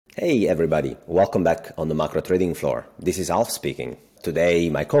Hey everybody, welcome back on the macro trading floor. This is Alf speaking. Today,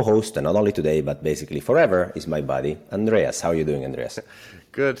 my co-host, and not only today, but basically forever, is my buddy, Andreas. How are you doing, Andreas?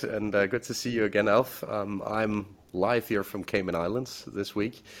 Good, and good to see you again, Alf. I'm live here from Cayman Islands this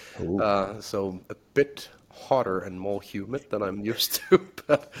week, Ooh. so a bit hotter and more humid than I'm used to,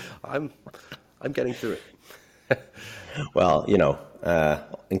 but I'm getting through it. Well,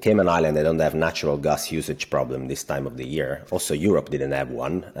 in Cayman Island, they don't have natural gas usage problem this time of the year. Also, Europe didn't have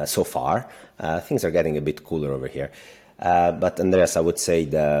one so far. Things are getting a bit cooler over here. But Andreas, I would say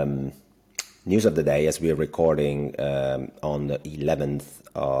the news of the day, as we are recording on the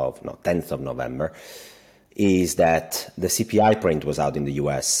 10th of November, is that the CPI print was out in the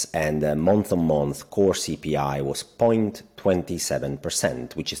US, and month-on-month core CPI was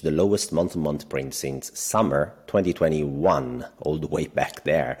 0.27%, which is the lowest month-on-month print since summer 2021, all the way back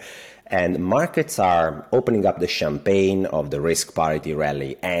there. And markets are opening up the champagne of the risk parity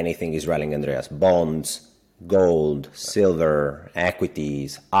rally. Anything is rallying, Andreas. Bonds, gold, silver,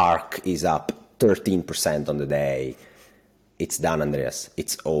 equities, ARK is up 13% on the day. It's done, Andreas.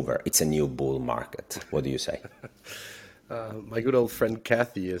 It's over. It's a new bull market. What do you say? My good old friend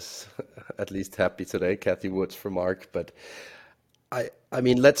Kathy is at least happy today, Kathy Woods from ARK. But I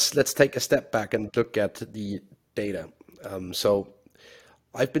mean, let's take a step back and look at the data. So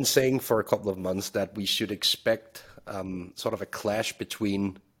I've been saying for a couple of months that we should expect sort of a clash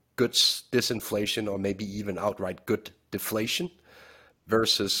between goods disinflation or maybe even outright good deflation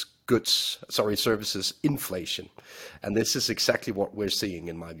versus services inflation. And this is exactly what we're seeing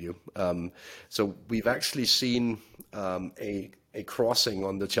in my view. So we've actually seen a crossing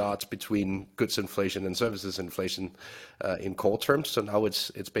on the charts between goods inflation and services inflation in core terms. So now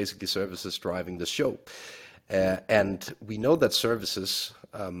it's basically services driving the show. And we know that services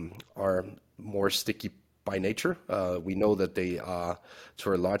are more sticky by nature. We know that they are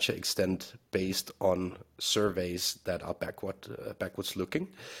to a larger extent based on surveys that are backwards looking.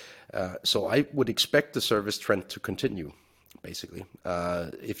 So I would expect the service trend to continue, basically.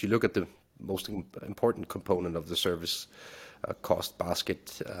 If you look at the most important component of the service cost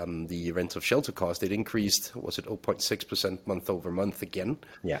basket, the rent of shelter cost, it increased, was it 0.6% month over month again?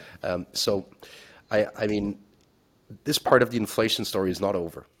 Yeah. So, I mean, this part of the inflation story is not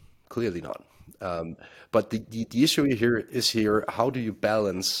over, clearly not. But the issue here, how do you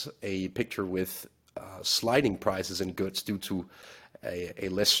balance a picture with sliding prices in goods due to a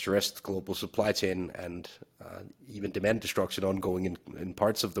less stressed global supply chain and even demand destruction ongoing in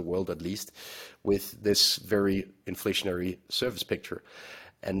parts of the world, at least, with this very inflationary service picture?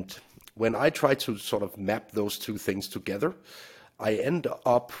 And when I try to sort of map those two things together, I end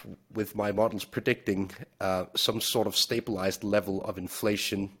up with my models predicting some sort of stabilized level of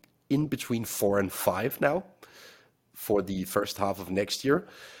inflation in between 4 and 5 now for the first half of next year,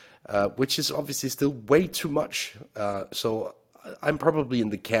 which is obviously still way too much. So I'm probably in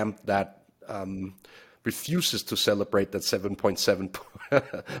the camp that refuses to celebrate that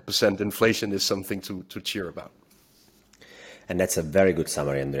 7.7% inflation is something to cheer about. And that's a very good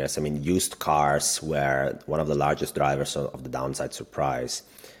summary, Andreas. I mean, used cars were one of the largest drivers of the downside surprise.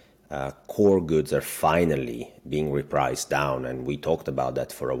 Core goods are finally being repriced down, and we talked about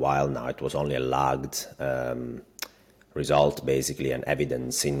that for a while now. It was only a lagged result, basically, and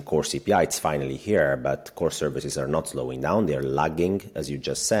evidence in core CPI. It's finally here, but core services are not slowing down. They're lagging, as you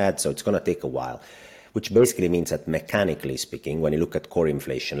just said, so it's going to take a while, which basically means that mechanically speaking, when you look at core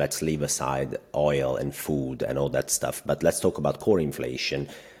inflation, let's leave aside oil and food and all that stuff, but let's talk about core inflation.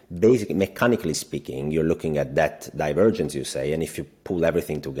 Basically, mechanically speaking, you're looking at that divergence, you say, and if you pull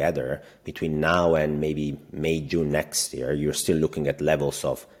everything together between now and maybe May, June next year, you're still looking at levels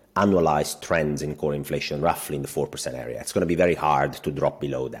of annualized trends in core inflation roughly in the 4% area. It's going to be very hard to drop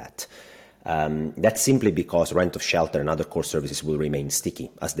below that. That's simply because rent of shelter and other core services will remain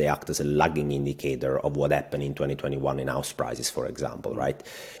sticky as they act as a lagging indicator of what happened in 2021 in house prices, for example, right?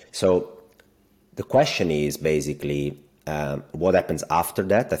 So the question is basically, what happens after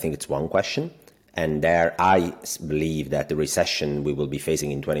that? I think it's one question. And there I believe that the recession we will be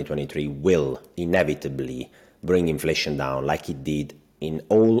facing in 2023 will inevitably bring inflation down like it did in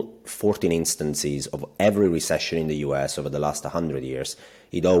all 14 instances of every recession in the US over the last 100 years.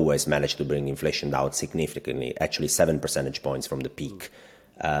 It always managed to bring inflation down significantly, actually 7 percentage points from the peak.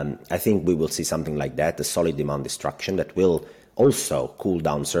 I think we will see something like that, a solid demand destruction that will also cool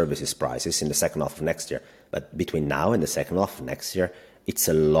down services prices in the second half of next year. But between now and the second half of next year, it's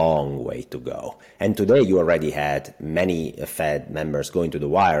a long way to go. And today you already had many Fed members going to the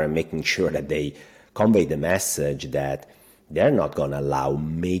wire and making sure that they convey the message that they're not going to allow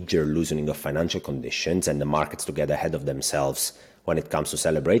major loosening of financial conditions and the markets to get ahead of themselves when it comes to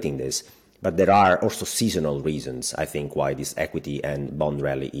celebrating this. But there are also seasonal reasons, I think, why this equity and bond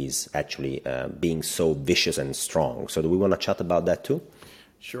rally is actually being so vicious and strong. So do we want to chat about that too?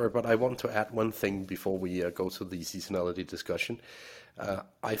 Sure, but I want to add one thing before we go to the seasonality discussion.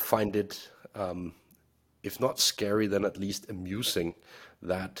 I find it, if not scary, then at least amusing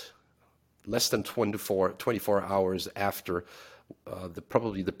that less than 24 hours after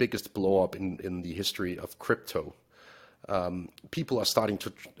probably the biggest blow up in the history of crypto, people are starting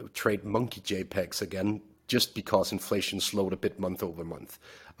to trade monkey JPEGs again just because inflation slowed a bit month over month.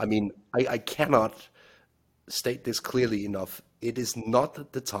 I mean, I cannot state this clearly enough. It is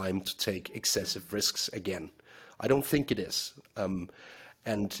not the time to take excessive risks again. I don't think it is.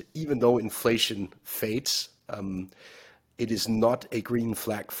 And even though inflation fades, it is not a green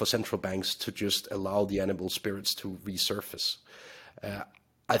flag for central banks to just allow the animal spirits to resurface.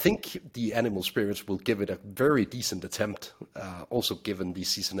 I think the animal spirits will give it a very decent attempt, also given the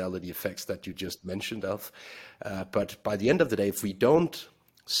seasonality effects that you just mentioned, Alf. But by the end of the day, if we don't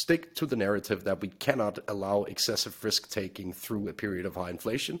stick to the narrative that we cannot allow excessive risk-taking through a period of high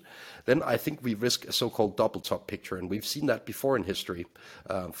inflation, then I think we risk a so-called double top picture. And we've seen that before in history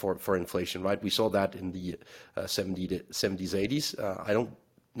for inflation, right? We saw that in the 70s, 80s. I don't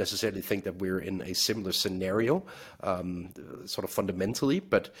necessarily think that we're in a similar scenario, sort of fundamentally,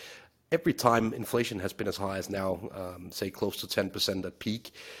 but every time inflation has been as high as now, say close to 10% at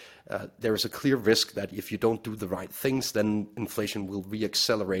peak, there is a clear risk that if you don't do the right things, then inflation will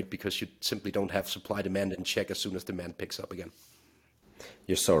reaccelerate because you simply don't have supply demand in check as soon as demand picks up again.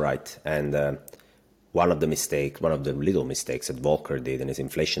 You're so right. And one of the little mistakes that Volcker did in his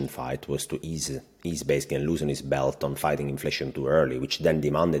inflation fight was to ease basically and loosen his belt on fighting inflation too early, which then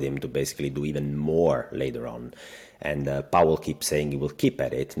demanded him to basically do even more later on. And Powell keeps saying he will keep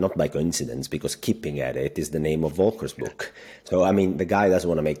at it, not by coincidence, because keeping at it is the name of Volcker's book. So, I mean, the guy doesn't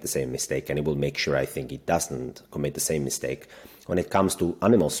want to make the same mistake, and he will make sure, I think, he doesn't commit the same mistake. When it comes to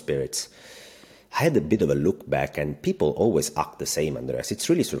animal spirits, I had a bit of a look back, and people always act the same, Andreas. It's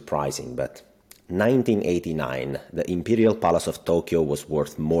really surprising, but 1989, the Imperial Palace of Tokyo was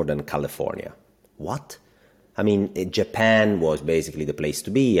worth more than California. What? I mean, Japan was basically the place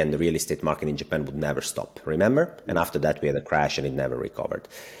to be, and the real estate market in Japan would never stop, remember? And after that, we had a crash, and it never recovered.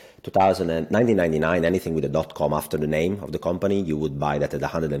 1999, anything with a .com after the name of the company, you would buy that at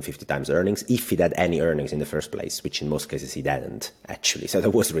 150 times earnings, if it had any earnings in the first place, which in most cases it hadn't, actually. So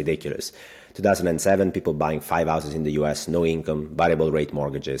that was ridiculous. 2007, people buying 5 houses in the US, no income, variable rate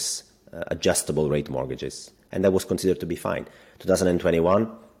mortgages, adjustable rate mortgages, and that was considered to be fine. 2021,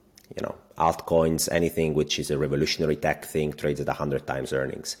 altcoins, anything which is a revolutionary tech thing, trades at 100 times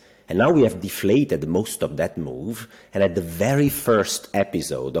earnings. And now we have deflated most of that move, and at the very first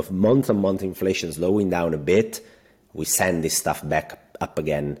episode of month-on-month inflation slowing down a bit, we send this stuff back up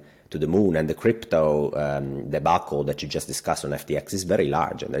again to the moon. And the crypto debacle that you just discussed on FTX is very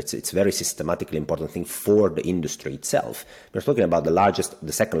large, and it's a very systematically important thing for the industry itself. We're talking about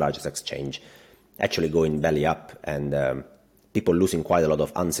the second largest exchange actually going belly up, and people losing quite a lot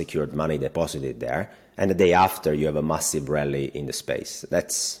of unsecured money deposited there. And the day after, you have a massive rally in the space.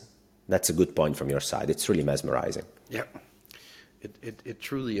 That's a good point from your side. It's really mesmerizing. Yeah, it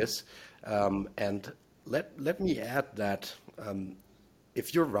truly is. And let me add that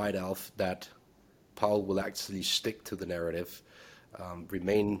if you're right, Alf, that Powell will actually stick to the narrative,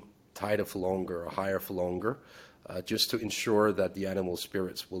 remain tighter for longer or higher for longer, just to ensure that the animal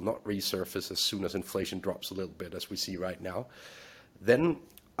spirits will not resurface as soon as inflation drops a little bit, as we see right now, then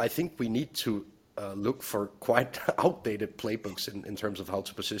I think we need to look for quite outdated playbooks in terms of how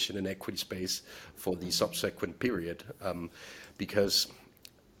to position an equity space for the subsequent period. Because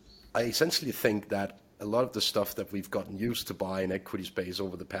I essentially think that a lot of the stuff that we've gotten used to buy in equity space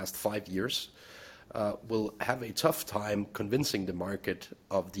over the past 5 years will have a tough time convincing the market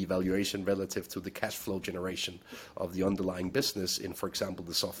of the valuation relative to the cash flow generation of the underlying business in, for example,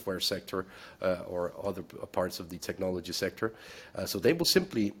 the software sector or other parts of the technology sector. So they will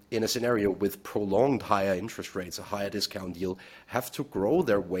simply, in a scenario with prolonged higher interest rates, a higher discount yield, have to grow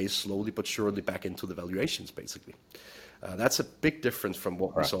their way slowly but surely back into the valuations, basically. That's a big difference from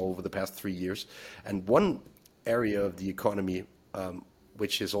what we saw over the past 3 years. And one area of the economy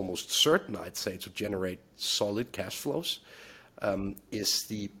which is almost certain, I'd say, to generate solid cash flows, is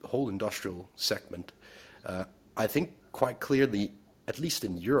the whole industrial segment. I think quite clearly, at least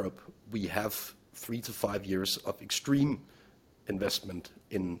in Europe, we have 3 to 5 years of extreme investment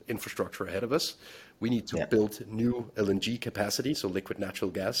in infrastructure ahead of us. We need to Yeah. build new LNG capacity, so liquid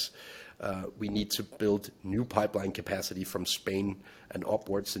natural gas. We need to build new pipeline capacity from Spain and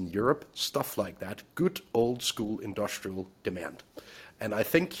upwards in Europe, stuff like that. Good old school industrial demand. And I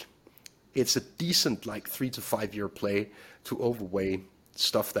think it's a decent, like 3 to 5 year play to overweigh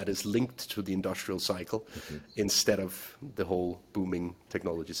stuff that is linked to the industrial cycle instead of the whole booming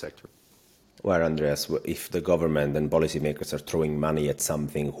technology sector. Well, Andreas, if the government and policymakers are throwing money at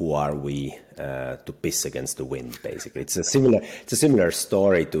something, who are we to piss against the wind? Basically, it's a similar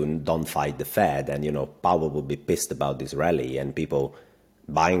story to "Don't fight the Fed," and Powell will be pissed about this rally, and people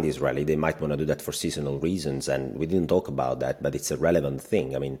buying this rally, they might want to do that for seasonal reasons, and we didn't talk about that, but it's a relevant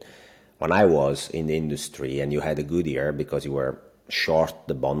thing. I mean, when I was in the industry, and you had a good year because you were short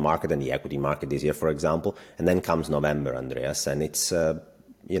the bond market and the equity market this year, for example, and then comes November, Andreas, and it's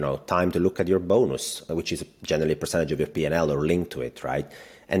time to look at your bonus, which is generally a percentage of your P&L or linked to it, right?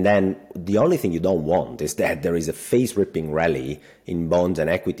 And then the only thing you don't want is that there is a face-ripping rally in bonds and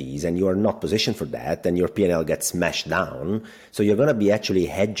equities, and you are not positioned for that, and your P&L gets smashed down. So you're going to be actually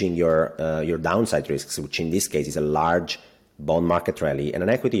hedging your downside risks, which in this case is a large bond market rally and an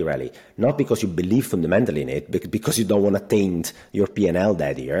equity rally, not because you believe fundamentally in it, but because you don't want to taint your P&L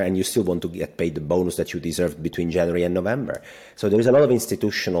that year, and you still want to get paid the bonus that you deserved between January and November. So there is a lot of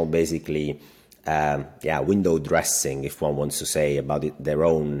institutional, basically, window dressing, if one wants to say, about it, their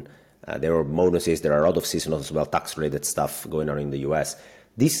own bonuses. There are a lot of seasonal as well, tax-related stuff going on in the US.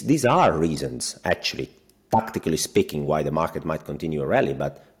 These are reasons, actually, tactically speaking, why the market might continue a rally,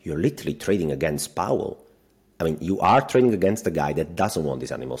 but you're literally trading against Powell. I mean, you are trading against a guy that doesn't want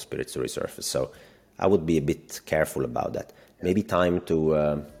these animal spirits to resurface. So I would be a bit careful about that. Maybe time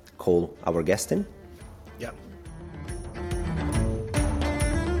to call our guest in? Yeah.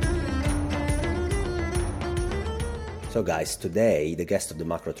 So guys, today the guest of the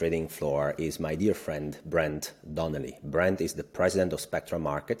macro trading floor is my dear friend Brent Donnelly. Brent is the president of Spectra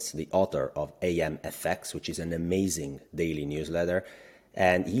Markets, the author of AMFX, which is an amazing daily newsletter.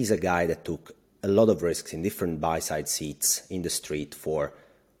 And he's a guy that took a lot of risks in different buy-side seats in the street for,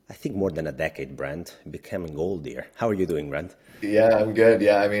 I think, more than a decade, Brent. Becoming old here. How are you doing, Brent? Yeah, I'm good.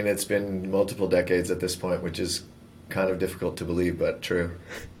 Yeah, I mean, it's been multiple decades at this point, which is kind of difficult to believe, but true.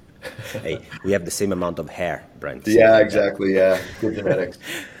 Hey, we have the same amount of hair, Brent. Yeah, exactly. Yeah, good genetics.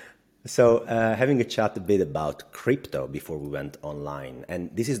 So having a chat a bit about crypto before we went online,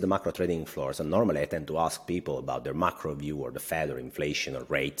 and this is the macro trading floor. So normally I tend to ask people about their macro view or the Fed or inflation or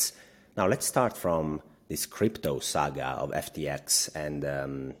rates. Now let's start from this crypto saga of FTX and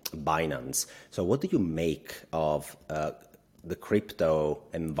Binance. So what do you make of the crypto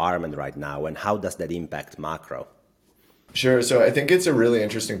environment right now, and how does that impact macro? Sure. So I think it's a really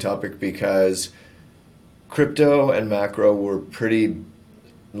interesting topic because crypto and macro were pretty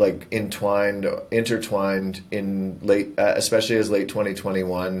intertwined in late, especially as late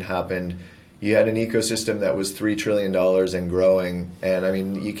 2021 happened. You had an ecosystem that was $3 trillion and growing. And I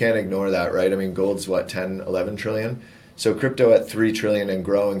mean, you can't ignore that, right? I mean, gold's what, 10, 11 trillion? So crypto at 3 trillion and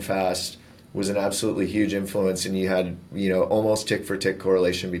growing fast was an absolutely huge influence. And you had, almost tick for tick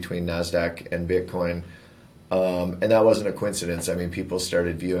correlation between NASDAQ and Bitcoin. And that wasn't a coincidence. I mean, people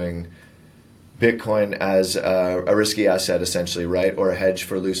started viewing Bitcoin as a risky asset, essentially, right? Or a hedge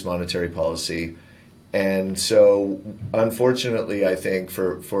for loose monetary policy. And so, unfortunately, I think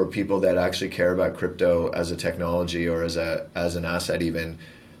for people that actually care about crypto as a technology or as an asset even,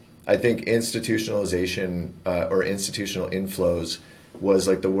 I think institutionalization or institutional inflows was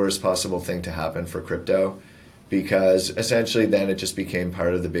like the worst possible thing to happen for crypto, because essentially then it just became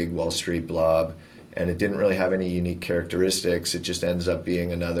part of the big Wall Street blob, and it didn't really have any unique characteristics. It just ends up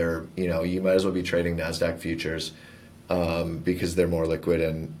being another, you might as well be trading NASDAQ futures because they're more liquid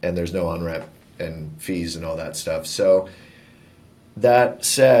and there's no on-ramp and fees and all that stuff. So that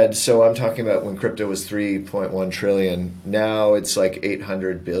said, so I'm talking about when crypto was 3.1 trillion, now it's like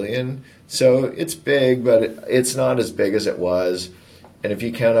 800 billion. So it's big, but it's not as big as it was. And if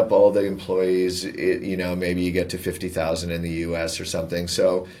you count up all the employees, maybe you get to 50,000 in the US or something.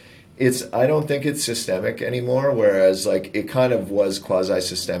 So I don't think it's systemic anymore, whereas like it kind of was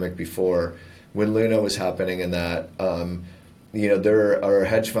quasi-systemic before when Luna was happening, and that there are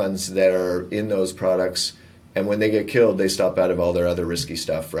hedge funds that are in those products, and when they get killed, they stop out of all their other risky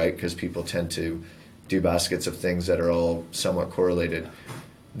stuff, right? Because people tend to do baskets of things that are all somewhat correlated.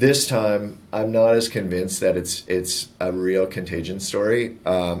 This time, I'm not as convinced that it's a real contagion story.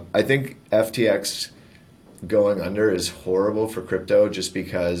 I think FTX going under is horrible for crypto, just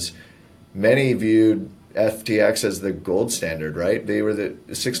because many viewed FTX as the gold standard, right? They were the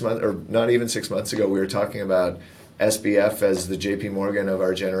 6 months, or not even 6 months ago, we were talking about SBF as the JP Morgan of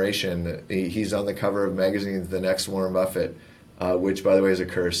our generation. He's on the cover of magazines, the next Warren Buffett, which, by the way, is a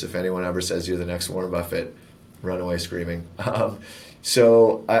curse. If anyone ever says you're the next Warren Buffett, run away screaming.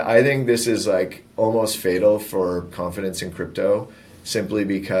 So I think this is like almost fatal for confidence in crypto, simply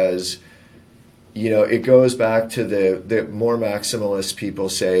because, it goes back to the more maximalist people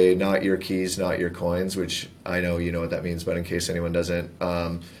say, not your keys, not your coins, which I know you know what that means, but in case anyone doesn't,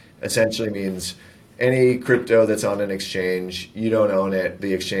 essentially means any crypto that's on an exchange, you don't own it,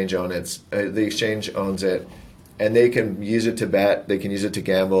 the exchange owns it, and they can use it to bet, they can use it to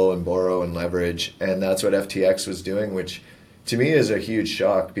gamble and borrow and leverage, and that's what FTX was doing, which to me is a huge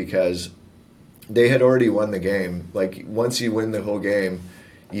shock, because they had already won the game. Like, once you win the whole game,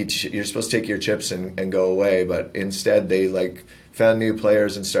 you're supposed to take your chips and go away, but instead they like found new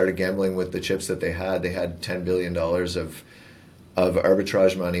players and started gambling with the chips that they had. They had $10 billion of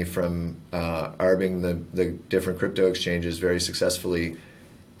arbitrage money from arbing the different crypto exchanges very successfully,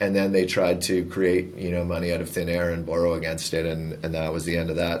 and then they tried to create money out of thin air and borrow against it, and that was the end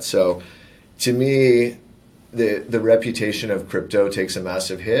of that. So to me, the reputation of crypto takes a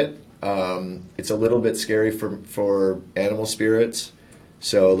massive hit. It's a little bit scary for animal spirits.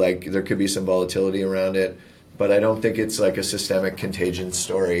 So like there could be some volatility around it, but I don't think it's like a systemic contagion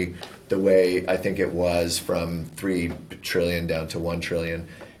story the way I think it was from 3 trillion down to 1 trillion.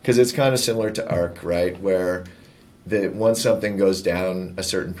 Because it's kind of similar to ARK, right? Where once something goes down a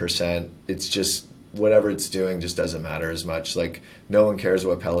certain percent, it's just whatever it's doing just doesn't matter as much. Like no one cares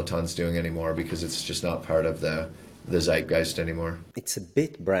what Peloton's doing anymore because it's just not part of the zeitgeist anymore. It's a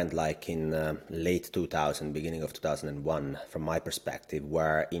bit, Brent, like in late 2000, beginning of 2001, from my perspective,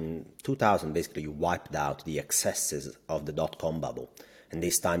 where in 2000, basically you wiped out the excesses of the dot-com bubble. And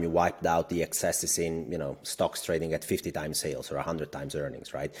this time you wiped out the excesses in, stocks trading at 50 times sales or 100 times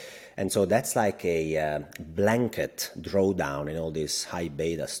earnings, right? And so that's like a blanket drawdown in all these high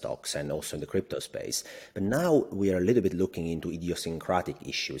beta stocks and also in the crypto space. But now we are a little bit looking into idiosyncratic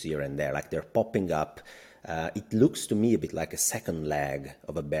issues here and there, like they're popping up. It looks to me a bit like a second leg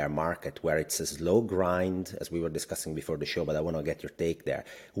of a bear market, where it's a slow grind, as we were discussing before the show, but I want to get your take there,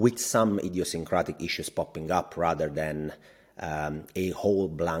 with some idiosyncratic issues popping up rather than a whole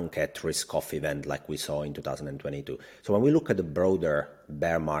blanket risk-off event like we saw in 2022. So when we look at the broader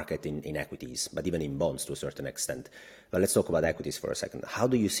bear market in equities, but even in bonds to a certain extent, well, let's talk about equities for a second. How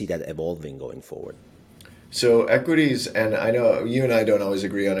do you see that evolving going forward? So equities, and I know you and I don't always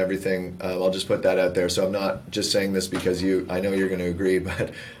agree on everything. I'll just put that out there. So I'm not just saying this because I know you're going to agree,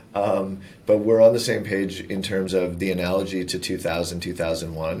 but we're on the same page in terms of the analogy to 2000,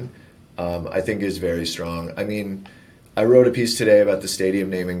 2001. I think is very strong. I mean, I wrote a piece today about the stadium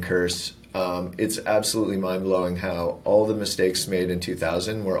naming curse. It's absolutely mind-blowing how all the mistakes made in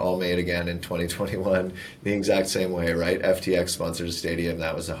 2000 were all made again in 2021 the exact same way, right? FTX sponsored a stadium,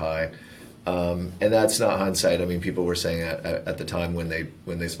 that was a high. And that's not hindsight. I mean, people were saying at the time when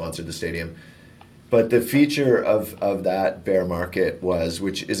they sponsored the stadium. But the feature of that bear market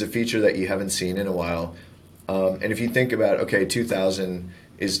which is a feature that you haven't seen in a while. And if you think about, okay, 2000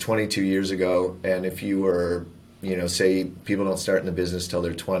 is 22 years ago, and if you were, say people don't start in the business till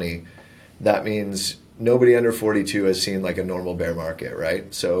they're 20, that means nobody under 42 has seen like a normal bear market,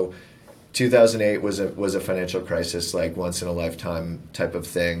 right? So 2008 was a financial crisis, like once in a lifetime type of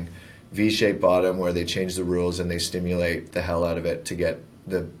thing. V-shaped bottom where they change the rules and they stimulate the hell out of it to get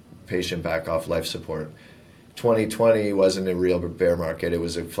the patient back off life support. 2020 wasn't a real bear market. It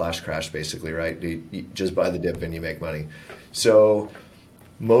was a flash crash, basically, right? You just buy the dip and you make money. So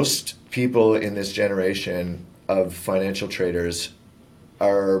most people in this generation of financial traders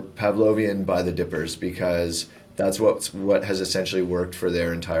are Pavlovian by the dippers, because that's what has essentially worked for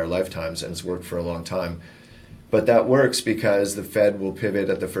their entire lifetimes, and it's worked for a long time. But that works because the Fed will pivot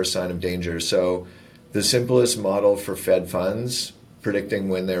at the first sign of danger. So the simplest model for Fed funds predicting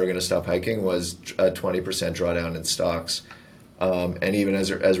when they were going to stop hiking was a 20% drawdown in stocks. And even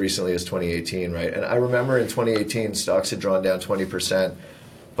as recently as 2018, right? And I remember in 2018, stocks had drawn down 20%,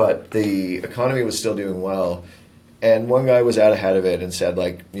 but the economy was still doing well. And one guy was out ahead of it and said,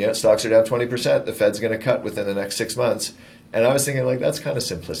 like, stocks are down 20%. The Fed's going to cut within the next 6 months. And I was thinking, like, that's kind of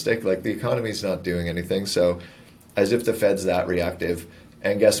simplistic. Like, the economy's not doing anything. So as if the Fed's that reactive.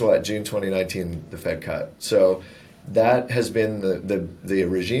 And guess what? June 2019, the Fed cut. So that has been the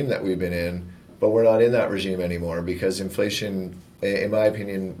regime that we've been in, but we're not in that regime anymore because inflation, in my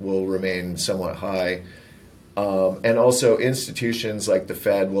opinion, will remain somewhat high. And also institutions like the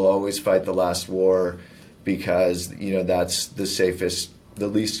Fed will always fight the last war because, that's the safest, the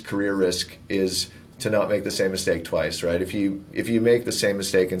least career risk is to not make the same mistake twice, right? If you make the same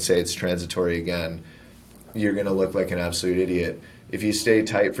mistake and say it's transitory again, you're going to look like an absolute idiot. If you stay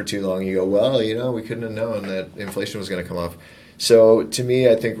tight for too long, you go, well, we couldn't have known that inflation was going to come off. So to me,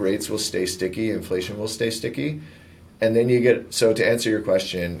 I think rates will stay sticky, inflation will stay sticky. And then so to answer your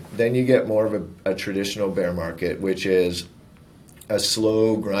question, then you get more of a traditional bear market, which is a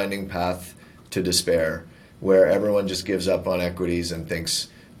slow grinding path to despair, where everyone just gives up on equities and thinks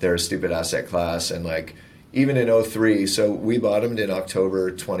they're a stupid asset class. And like, even in '03, so we bottomed in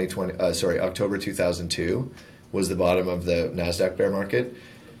October 2002 was the bottom of the NASDAQ bear market.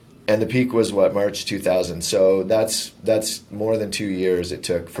 And the peak was March 2000. So that's more than 2 years it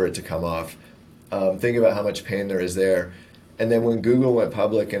took for it to come off. Think about how much pain there is there. And then when Google went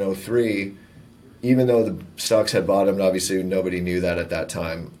public in '03, even though the stocks had bottomed, obviously nobody knew that at that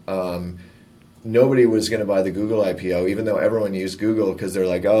time. Nobody was going to buy the Google IPO, even though everyone used Google because they're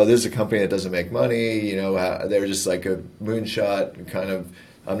like, oh, this is a company that doesn't make money. They're just like a moonshot kind of,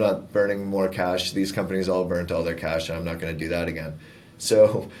 I'm not burning more cash. These companies all burnt all their cash, and I'm not going to do that again.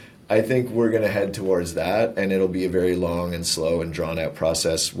 So I think we're going to head towards that, and it'll be a very long and slow and drawn out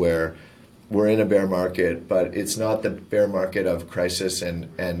process where we're in a bear market, but it's not the bear market of crisis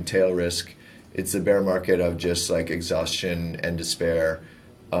and tail risk. It's the bear market of just like exhaustion and despair.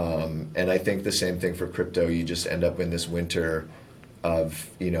 And I think the same thing for crypto. You just end up in this winter of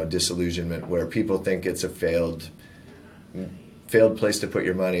disillusionment where people think it's a failed place to put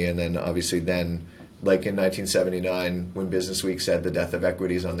your money, and then obviously like in 1979 when Business Week said the death of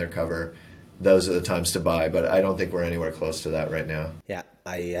equities on their cover, those are the times to buy. But I don't think we're anywhere close to that right now. Yeah,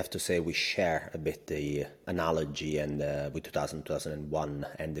 I have to say we share a bit the analogy and with 2001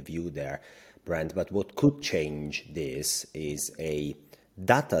 and the view there, Brent. But what could change this is a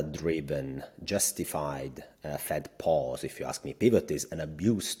data-driven, justified Fed pause. If you ask me, pivot is an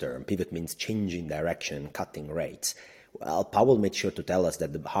abuse term. Pivot means changing direction, cutting rates. Well, Powell made sure to tell us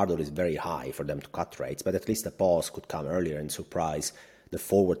that the hurdle is very high for them to cut rates, but at least a pause could come earlier and surprise the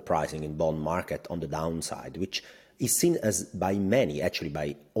forward pricing in bond market on the downside, which is seen as by many, actually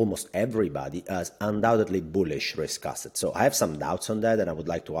by almost everybody, as undoubtedly bullish risk assets. So I have some doubts on that, and I would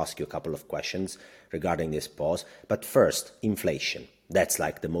like to ask you a couple of questions regarding this pause. But first, inflation. That's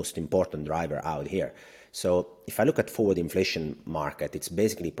like the most important driver out here. So if I look at forward inflation market, it's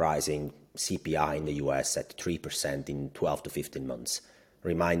basically pricing CPI in the US at 3% in 12 to 15 months.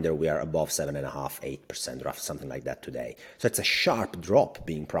 Reminder, we are above 7.5%, 8%, roughly something like that today. So it's a sharp drop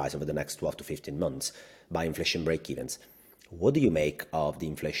being priced over the next 12 to 15 months by inflation break-evens. What do you make of the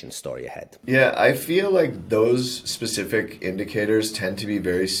inflation story ahead? Yeah, I feel like those specific indicators tend to be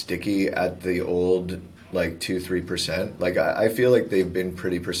very sticky at the old, like 2-3%. Like I feel like they've been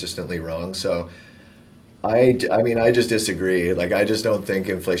pretty persistently wrong. So I just disagree. Like, I just don't think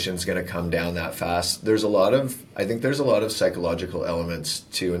inflation's going to come down that fast. I think there's a lot of psychological elements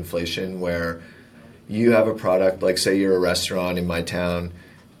to inflation where you have a product, like say you're a restaurant in my town,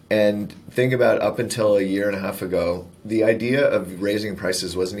 and think about up until a year and a half ago, the idea of raising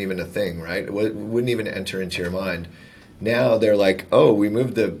prices wasn't even a thing, right? It wouldn't even enter into your mind. Now they're like, oh, we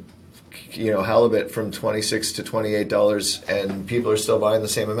moved the halibut from $26 to $28 and people are still buying the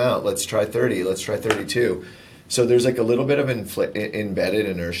same amount. Let's try 30, let's try 32. So there's like a little bit of embedded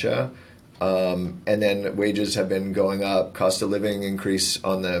inertia. And then wages have been going up, cost of living increase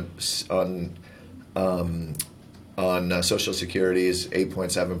on Social Security is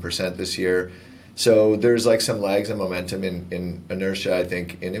 8.7% this year. So there's like some lags and momentum in inertia, I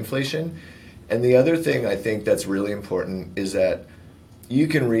think, in inflation. And the other thing I think that's really important is that you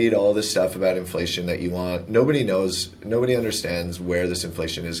can read all this stuff about inflation that you want. Nobody understands where this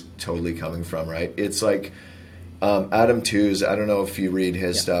inflation is totally coming from, right? It's like Adam Tooze, I don't know if you read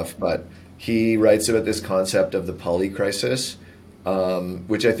his stuff, but he writes about this concept of the poly crisis,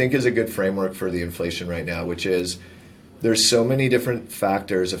 which I think is a good framework for the inflation right now, which is there's so many different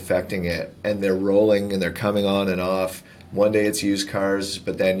factors affecting it, and they're rolling and they're coming on and off. One day it's used cars,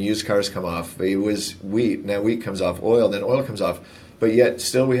 but then used cars come off. It was wheat, now wheat comes off, oil, then oil comes off. But yet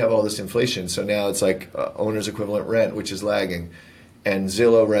still we have all this inflation. So now it's like owner's equivalent rent, which is lagging. And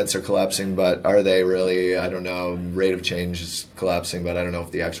Zillow rents are collapsing, but are they really? I don't know. Rate of change is collapsing, but I don't know if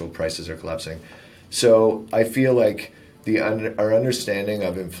the actual prices are collapsing. So I feel like our understanding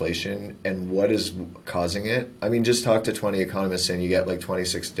of inflation and what is causing it, I mean, just talk to 20 economists and you get like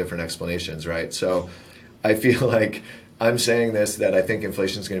 26 different explanations, right? So I feel like I'm saying this, that I think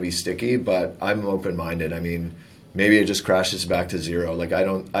inflation is going to be sticky, but I'm open-minded. I mean, maybe it just crashes back to zero. Like I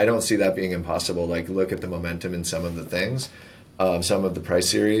don't see that being impossible. Like look at the momentum in some of the things, some of the price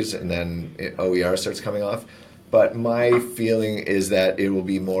series, and then OER starts coming off. But my feeling is that it will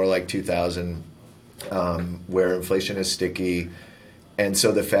be more like 2000, where inflation is sticky, and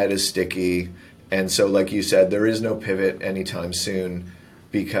so the Fed is sticky, And so, like you said, there is no pivot anytime soon,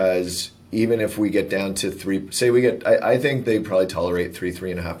 because even if we get down to I think they probably tolerate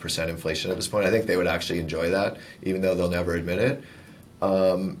 3.5% inflation at this point. I think they would actually enjoy that, even though they'll never admit it.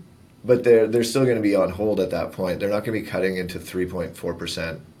 But they're still going to be on hold at that point. They're not going to be cutting into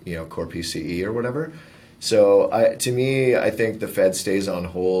 3.4%, core PCE or whatever. So to me, I think the Fed stays on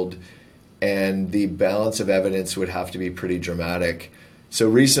hold, and the balance of evidence would have to be pretty dramatic. So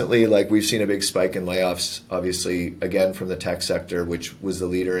recently, like, we've seen a big spike in layoffs, obviously, again, from the tech sector, which was the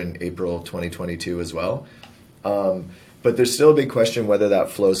leader in April 2022 as well. But there's still a big question whether that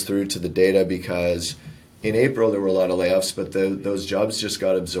flows through to the data, because in April there were a lot of layoffs, but those jobs just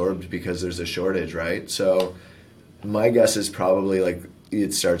got absorbed because there's a shortage, right? So my guess is probably, like,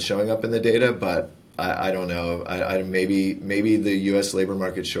 it starts showing up in the data, but I don't know. Maybe the U.S. labor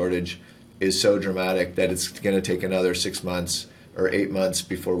market shortage is so dramatic that it's going to take another 6 months or 8 months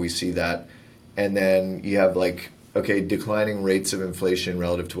before we see that. And then you have, like, okay, declining rates of inflation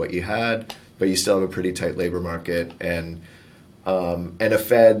relative to what you had, but you still have a pretty tight labor market, and a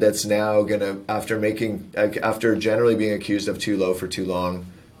Fed that's now going to, after generally being accused of too low for too long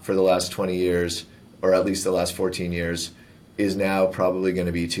for the last 20 years, or at least the last 14 years, is now probably going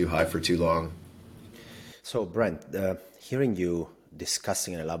to be too high for too long. So, Brent, hearing you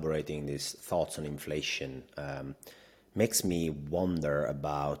discussing and elaborating these thoughts on inflation makes me wonder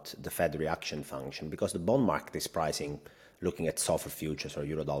about the Fed reaction function, because the bond market is pricing, looking at SOFR futures or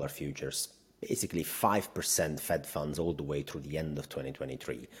Eurodollar futures, basically 5% Fed funds all the way through the end of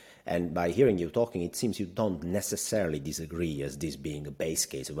 2023. And by hearing you talking, it seems you don't necessarily disagree as this being a base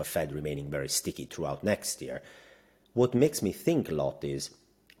case of a Fed remaining very sticky throughout next year. What makes me think a lot is,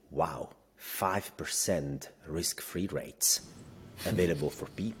 wow, 5% risk-free rates available for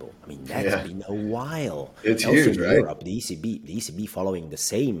people. I mean, that's been a while. It's also huge, in right? Europe, the ECB following the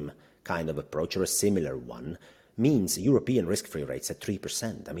same kind of approach or a similar one means European risk-free rates at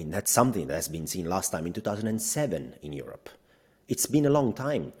 3%. I mean, that's something that has been seen last time in 2007 in Europe. It's been a long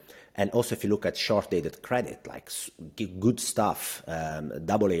time. And also, if you look at short-dated credit, like good stuff,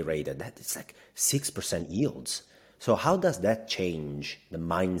 AA rated, it's like 6% yields. So how does that change the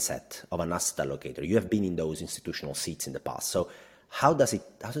mindset of an asset allocator? You have been in those institutional seats in the past. So how does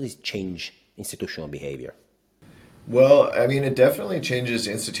it change institutional behavior? Well, I mean, it definitely changes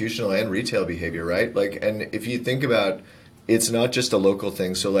institutional and retail behavior, right? Like, and if you think about, it's not just a local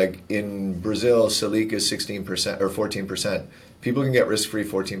thing. So, like, in Brazil, Selic is 16% or 14%. People can get risk-free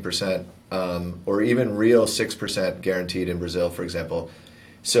 14%, or even real 6% guaranteed in Brazil, for example.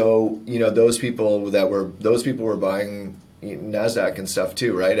 So, those people were buying NASDAQ and stuff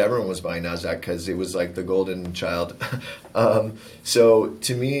too, right? Everyone was buying NASDAQ because it was like the golden child. So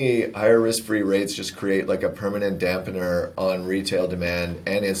to me, higher risk-free rates just create like a permanent dampener on retail demand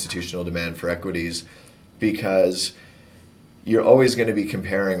and institutional demand for equities, because you're always going to be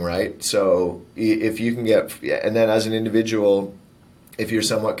comparing, right? So if you can and then as an individual, if you're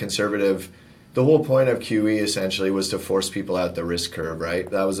somewhat conservative, the whole point of QE essentially was to force people out the risk curve, right?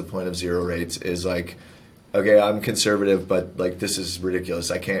 That was the point of zero rates, is like, okay, I'm conservative, but like, this is ridiculous.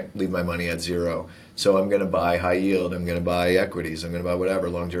 I can't leave my money at zero. So I'm going to buy high yield. I'm going to buy equities. I'm going to buy whatever,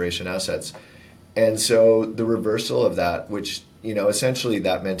 long duration assets. And so the reversal of that, which, essentially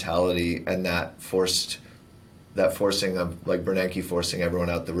that mentality and that forcing of, like, Bernanke forcing everyone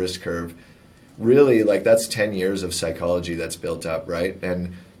out the risk curve, really, like, that's 10 years of psychology that's built up, right?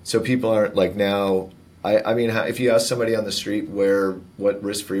 And so people aren't like now. I mean, if you ask somebody on the street what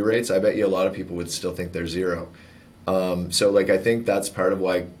risk-free rates, I bet you a lot of people would still think they're zero. So, like, I think that's part of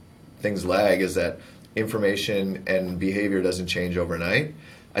why things lag, is that information and behavior doesn't change overnight.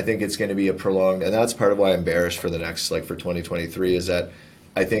 I think it's going to be a prolonged, and that's part of why I'm bearish for the next, like, for 2023, is that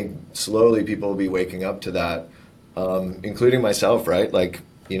I think slowly people will be waking up to that, including myself, right? Like,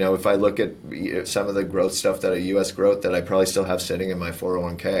 if I look at some of the growth stuff, U.S. growth that I probably still have sitting in my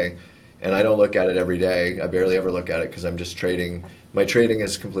 401k, and I don't look at it every day. I barely ever look at it because I'm just trading. My trading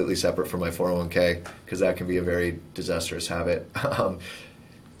is completely separate from my 401k, because that can be a very disastrous habit.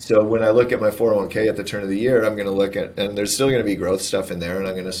 So when I look at my 401k at the turn of the year, I'm going to look at, and there's still going to be growth stuff in there, and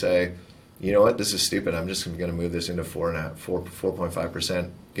I'm going to say, you know what, this is stupid. I'm just going to move this into 4.5%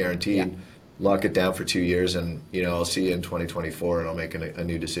 guaranteed, lock it down for 2 years, and I'll see you in 2024, and I'll make a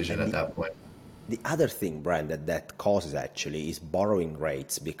new decision at that point. The other thing, Brent, that causes actually is borrowing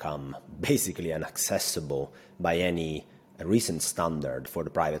rates become basically inaccessible by any recent standard for the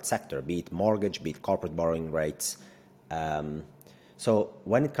private sector, be it mortgage, be it corporate borrowing rates. So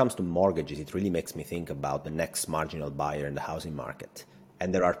when it comes to mortgages, it really makes me think about the next marginal buyer in the housing market.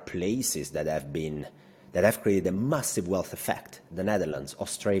 And there are places that have been that have created a massive wealth effect. The Netherlands,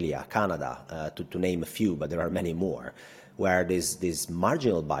 Australia, Canada, to name a few, but there are many more, where this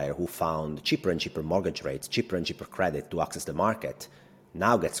marginal buyer who found cheaper and cheaper mortgage rates, cheaper and cheaper credit to access the market,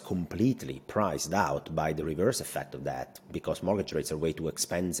 now gets completely priced out by the reverse effect of that, because mortgage rates are way too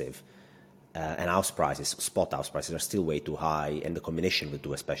expensive. And house prices, spot house prices, are still way too high, and the combination of the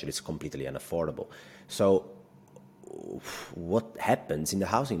two especially is completely unaffordable. So what happens in the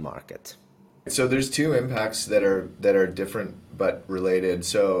housing market? So there's two impacts that are different but related.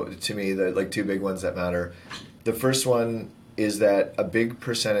 So to me, the like two big ones that matter. The first one is that a big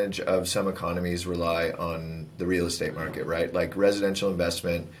percentage of some economies rely on the real estate market, right? Like residential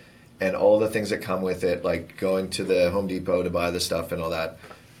investment and all the things that come with it, like going to the Home Depot to buy the stuff and all that.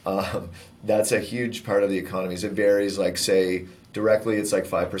 That's a huge part of the economies. It varies, like say directly it's like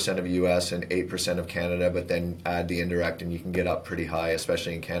 5% of US and 8% of Canada, but then add the indirect and you can get up pretty high,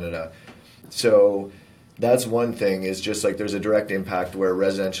 especially in Canada. So that's one thing, is just like there's a direct impact where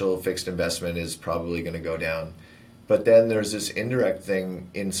residential fixed investment is probably going to go down. But then there's this indirect thing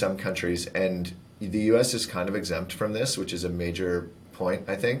in some countries, and the US is kind of exempt from this, which is a major point,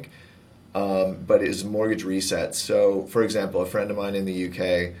 I think, but is mortgage resets. So, for example, a friend of mine in the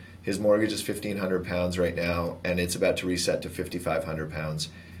UK, his mortgage is £1,500 right now, and it's about to reset to £5,500.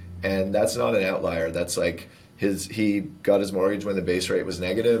 And that's not an outlier. That's like he got his mortgage when the base rate was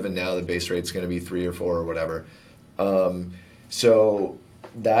negative, and now the base rate's going to be 3 or 4 or whatever. So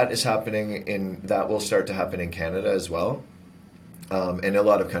that is happening that will start to happen in Canada as well, and a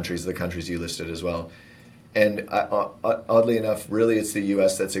lot of countries, the countries you listed as well. And oddly enough, really it's the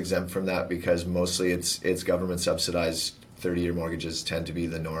U.S. that's exempt from that, because mostly it's government subsidized 30-year mortgages tend to be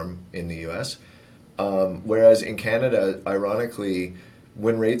the norm in the U.S. Whereas in Canada, ironically,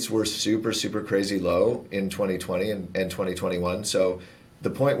 when rates were super, super crazy low in 2020 and 2021, so the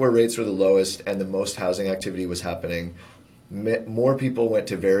point where rates were the lowest and the most housing activity was happening, more people went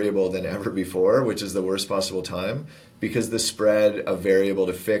to variable than ever before, which is the worst possible time, because the spread of variable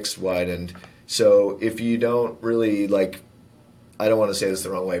to fixed widened. So if you don't really, like, I don't want to say this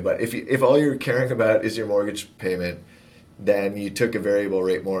the wrong way, but if all you're caring about is your mortgage payment, then you took a variable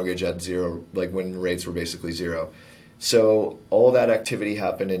rate mortgage at zero, like when rates were basically zero. So all that activity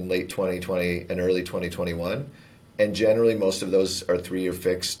happened in late 2020 and early 2021. And generally most of those are 3-year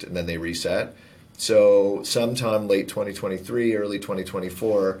fixed and then they reset. So sometime late 2023, early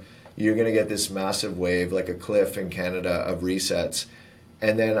 2024, you're going to get this massive wave, like a cliff in Canada, of resets.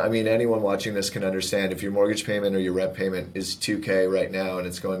 And then, I mean, anyone watching this can understand, if your mortgage payment or your rent payment is $2,000 right now and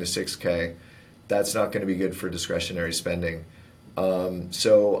it's going to $6,000, that's not going to be good for discretionary spending.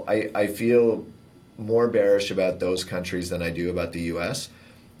 So I feel more bearish about those countries than I do about the US.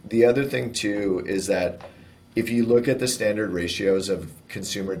 The other thing too is that if you look at the standard ratios of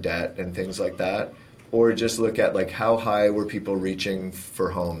consumer debt and things like that, or just look at like how high were people reaching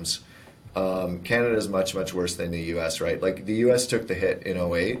for homes, Canada is much, much worse than the US, right? Like the US took the hit in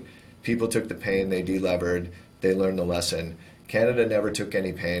 '08. People took the pain, they delevered, they learned the lesson. Canada never took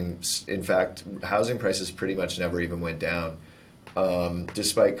any pain. In fact, housing prices pretty much never even went down,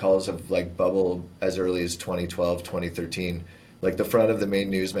 despite calls of like bubble as early as 2012, 2013. Like the front of the main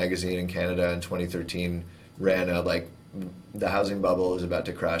news magazine in Canada in 2013 ran out like the housing bubble is about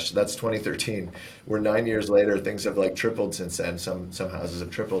to crash. That's 2013. We're 9 years later. Things have like tripled since then. Some houses have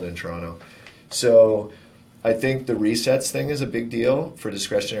tripled in Toronto. So I think the resets thing is a big deal for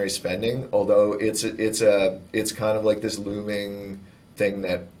discretionary spending, although it's kind of like this looming thing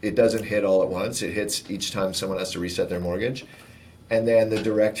that it doesn't hit all at once. It hits each time someone has to reset their mortgage. And then the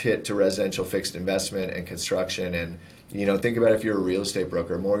direct hit to residential fixed investment and construction. And, you know, think about if you're a real estate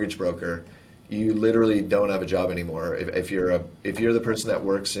broker, mortgage broker, you literally don't have a job anymore. If you're the person that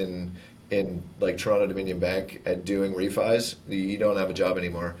works in like Toronto Dominion Bank at doing refis, you don't have a job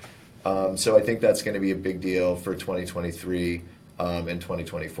anymore. So I think that's going to be a big deal for 2023 and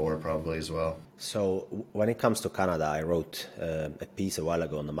 2024 probably as well. So when it comes to Canada, I wrote a piece a while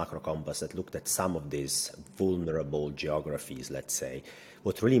ago on the Macro Compass that looked at some of these vulnerable geographies, let's say.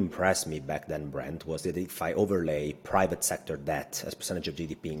 What really impressed me back then, Brent, was that if I overlay private sector debt as percentage of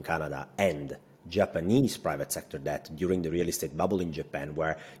GDP in Canada and Japanese private sector debt during the real estate bubble in Japan,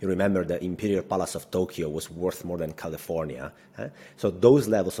 where you remember the Imperial Palace of Tokyo was worth more than California. So those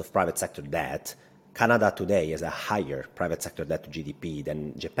levels of private sector debt, Canada today has a higher private sector debt to GDP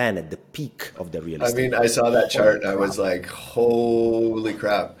than Japan at the peak of the real estate. I mean, I saw that chart and I was like, holy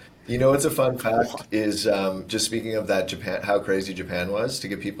crap. You know, what's a fun fact is, just speaking of that Japan, how crazy Japan was, to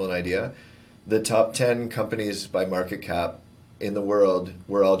give people an idea, the top 10 companies by market cap in the world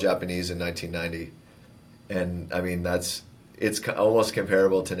were all Japanese in 1990. And I mean, it's almost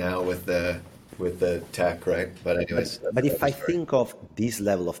comparable to now with with the tech, right? But anyways, that's But if another I story. think of this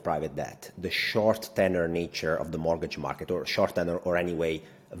level of private debt, the short tenor nature of the mortgage market, or short tenor, or anyway,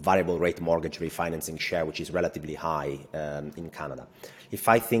 variable rate mortgage refinancing share, which is relatively high in Canada. If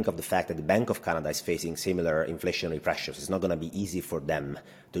I think of the fact that the Bank of Canada is facing similar inflationary pressures, it's not going to be easy for them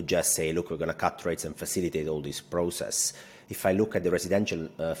to just say, look, we're going to cut rates and facilitate all this process. If I look at the residential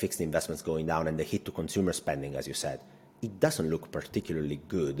fixed investments going down and the hit to consumer spending, as you said, it doesn't look particularly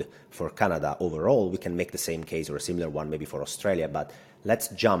good for Canada overall. We can make the same case or a similar one maybe for Australia, but let's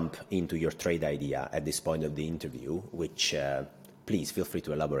jump into your trade idea at this point of the interview, which please feel free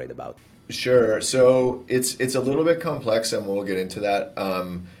to elaborate about. Sure. So it's a little bit complex, and we'll get into that.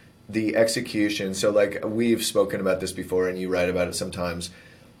 The execution. So like we've spoken about this before, and you write about it sometimes,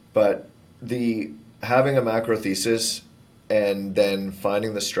 but the having a macro thesis and then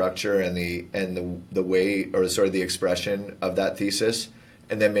finding the structure and the way, or sort of the expression of that thesis,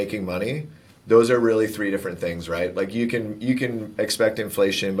 and then making money. Those are really three different things, right? Like you can expect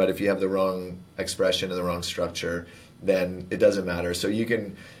inflation, but if you have the wrong expression and the wrong structure, then it doesn't matter. So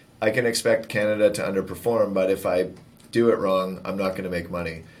I can expect Canada to underperform, but if I do it wrong, I'm not going to make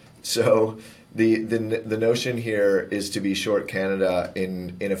money. So the notion here is to be short Canada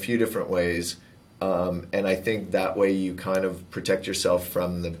in a few different ways. And I think that way you kind of protect yourself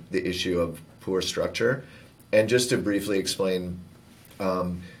from the issue of poor structure. And just to briefly explain,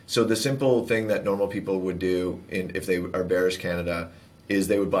 so the simple thing that normal people would do if they are bearish Canada is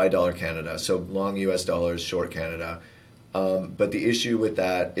they would buy dollar Canada. So long US dollars, short Canada. But the issue with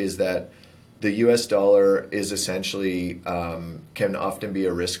that is that the US dollar is essentially can often be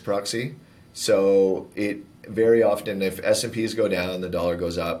a risk proxy. So it very often, if S&Ps go down, the dollar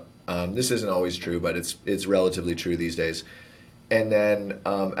goes up. This isn't always true, but it's relatively true these days. And then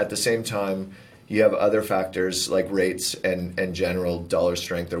at the same time, you have other factors like rates and general dollar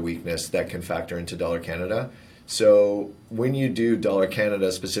strength or weakness that can factor into dollar Canada. So when you do dollar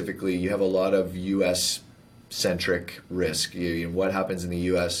Canada specifically, you have a lot of US centric risk. What happens in the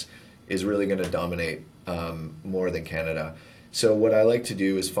US is really going to dominate more than Canada. So what I like to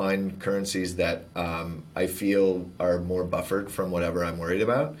do is find currencies that I feel are more buffered from whatever I'm worried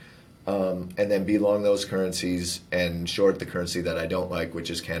about. And then be long those currencies and short the currency that I don't like, which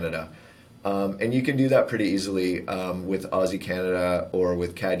is Canada. And you can do that pretty easily with Aussie Canada or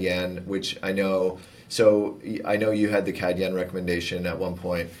with CAD Yen, which I know. So I know you had the CAD Yen recommendation at one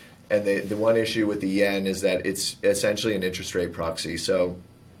point, and the one issue with the yen is that it's essentially an interest rate proxy. So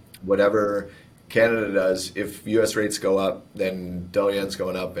whatever Canada does, if U.S. rates go up, then dollar yen's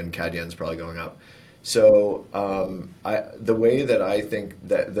going up and CAD Yen's probably going up. So the way that I think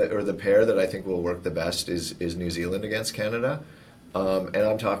or the pair that I think will work the best is New Zealand against Canada. And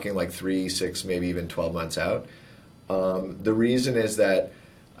I'm talking like 3, 6, maybe even 12 months out. The reason is that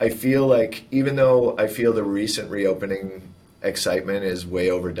I feel like, even though I feel the recent reopening excitement is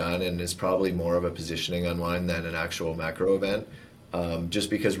way overdone and is probably more of a positioning unwind than an actual macro event, just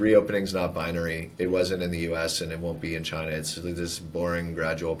because reopening is not binary. It wasn't in the US and it won't be in China. It's this boring,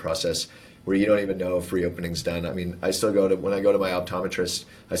 gradual process where you don't even know if reopening's done. I mean, when I go to my optometrist,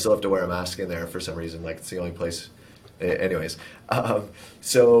 I still have to wear a mask in there for some reason. Like, it's the only place. Anyways,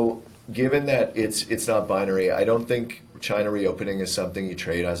 so given that it's not binary, I don't think China reopening is something you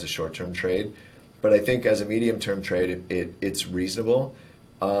trade as a short-term trade, but I think as a medium-term trade, it's reasonable.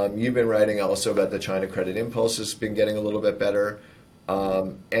 You've been writing also about the China credit impulse has been getting a little bit better.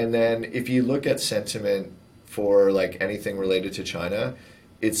 And then if you look at sentiment for like anything related to China,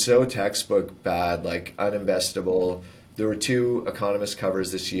 it's so textbook bad, like uninvestable. There were 2 economist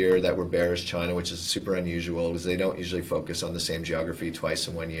covers this year that were bearish China, which is super unusual because they don't usually focus on the same geography twice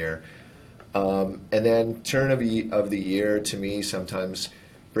in one year. And then turn of the year to me sometimes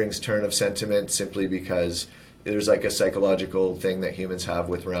brings turn of sentiment simply because there's like a psychological thing that humans have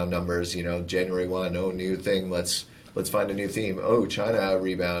with round numbers. January 1, oh, new thing, let's find a new theme. Oh, China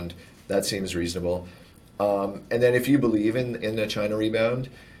rebound, that seems reasonable. And then if you believe in the China rebound,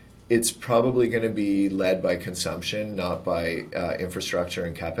 it's probably going to be led by consumption, not by infrastructure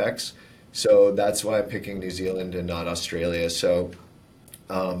and capex. So that's why I'm picking New Zealand and not Australia. So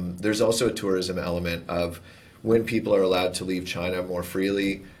there's also a tourism element of when people are allowed to leave China more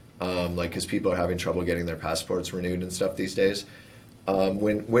freely, like because people are having trouble getting their passports renewed and stuff these days.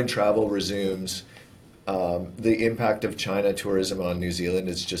 When travel resumes, the impact of China tourism on New Zealand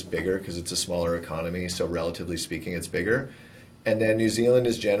is just bigger because it's a smaller economy. So relatively speaking, it's bigger. And then New Zealand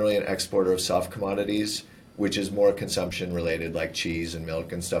is generally an exporter of soft commodities, which is more consumption related, like cheese and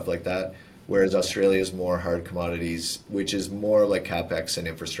milk and stuff like that. Whereas Australia is more hard commodities, which is more like capex and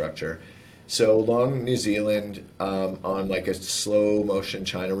infrastructure. So long New Zealand on like a slow motion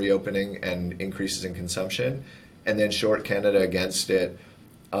China reopening and increases in consumption, and then short Canada against it.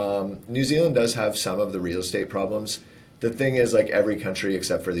 New Zealand does have some of the real estate problems. The thing is, like every country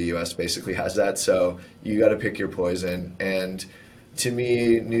except for the US basically has that. So you got to pick your poison. And to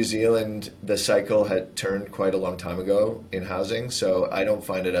me, New Zealand, the cycle had turned quite a long time ago in housing. So I don't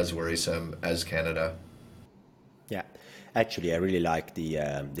find it as worrisome as Canada. Yeah, actually, I really like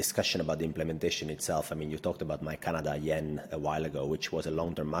the discussion about the implementation itself. I mean, you talked about my Canada yen a while ago, which was a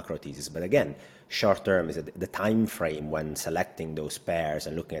long-term macro thesis. But again, short-term is the time frame when selecting those pairs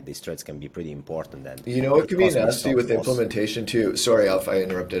and looking at these trades can be pretty important. And You know what can be because we nasty stop with loss. implementation too? Sorry, Alf, I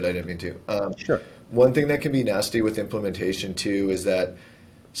interrupted. I didn't mean to. Sure. One thing that can be nasty with implementation too is that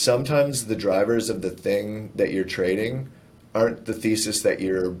sometimes the drivers of the thing that you're trading aren't the thesis that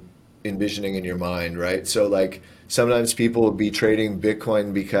you're envisioning in your mind, right? So like sometimes people will be trading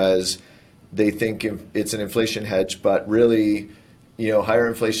Bitcoin because they think it's an inflation hedge, but really, higher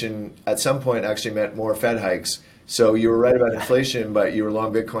inflation at some point actually meant more Fed hikes. So you were right about Yeah. inflation, but you were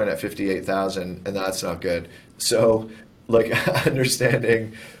long Bitcoin at 58,000, and that's not good. So, like,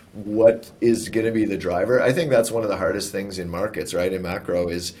 understanding what is going to be the driver, I think that's one of the hardest things in markets, right? In macro,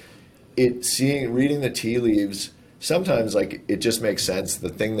 is reading the tea leaves. Sometimes, like, it just makes sense. The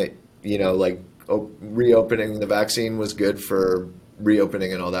thing that, like, reopening the vaccine was good for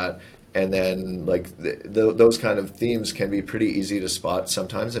reopening and all that. And then, like, those kind of themes can be pretty easy to spot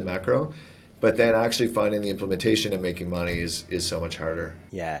sometimes in macro. But then actually finding the implementation and making money is so much harder.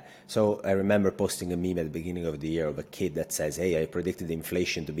 Yeah. So I remember posting a meme at the beginning of the year of a kid that says, "Hey, I predicted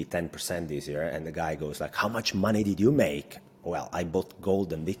inflation to be 10% this year," and the guy goes like, "How much money did you make?" Well, I bought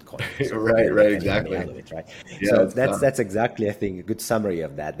gold and Bitcoin, so I Right, didn't right, make any money out exactly. of it, right? Yeah, So it's tough. that's exactly, I think, a good summary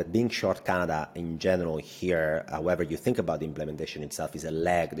of that. But being short Canada in general here, however you think about the implementation itself, is a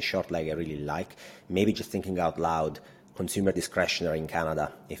leg. The short leg I really like. Maybe just thinking out loud, consumer discretionary in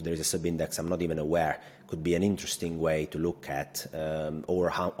Canada, if there is a sub-index I'm not even aware, could be an interesting way to look at, or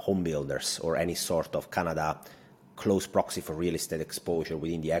home builders or any sort of Canada close proxy for real estate exposure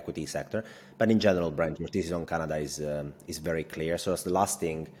within the equity sector. But in general, Brent, your thesis on Canada is very clear. So as the last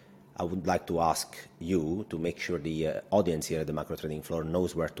thing, I would like to ask you to make sure the audience here at the macro trading floor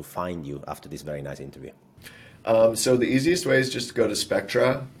knows where to find you after this very nice interview. So the easiest way is just to go to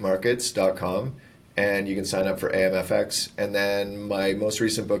spectramarkets.com and you can sign up for AMFX. And then my most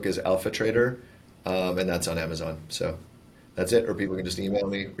recent book is Alpha Trader, and that's on Amazon. So that's it. Or people can just email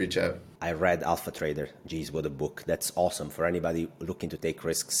me, reach out. I read Alpha Trader. Geez, what a book. That's awesome. For anybody looking to take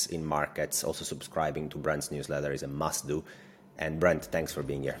risks in markets, also subscribing to Brent's newsletter is a must do. And Brent, thanks for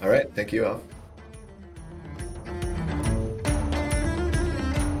being here. All right. Thank you, Alf.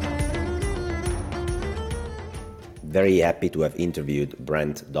 Very happy to have interviewed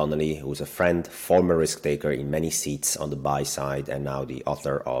Brent Donnelly, who's a friend, former risk taker in many seats on the buy side, and now the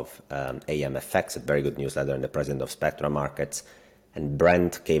author of AMFX, a very good newsletter, and the president of Spectra Markets. And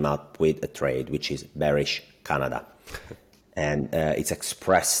Brent came up with a trade which is bearish Canada. And it's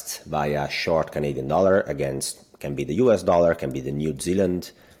expressed by a short Canadian dollar against, can be the US dollar, can be the New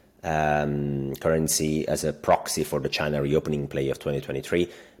Zealand currency as a proxy for the China reopening play of 2023.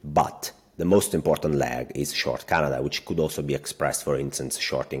 But the most important leg is short Canada, which could also be expressed, for instance,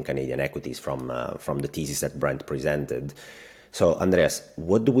 shorting Canadian equities from the thesis that Brent presented. So, Andreas,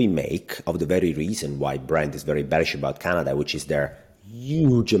 what do we make of the very reason why Brent is very bearish about Canada, which is their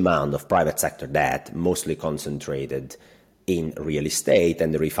huge amount of private sector debt, mostly concentrated in real estate,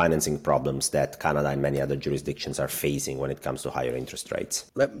 and the refinancing problems that Canada and many other jurisdictions are facing when it comes to higher interest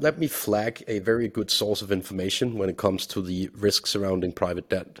rates? Let me flag a very good source of information when it comes to the risk surrounding private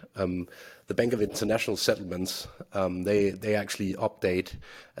debt. The Bank of International Settlements, they actually update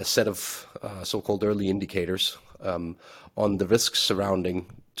a set of so-called early indicators on the risks surrounding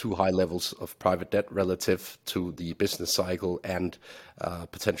too high levels of private debt relative to the business cycle and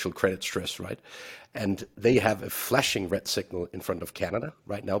potential credit stress, right? And they have a flashing red signal in front of Canada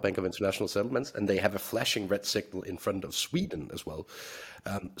right now, Bank of International Settlements, and they have a flashing red signal in front of Sweden as well.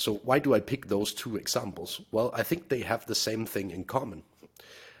 So why do I pick those two examples? Well, I think they have the same thing in common.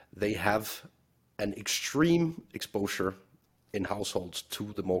 They have an extreme exposure in households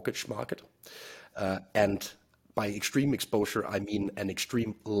to the mortgage market. And by extreme exposure, I mean an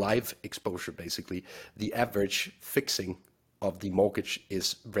extreme live exposure, basically. The average fixing of the mortgage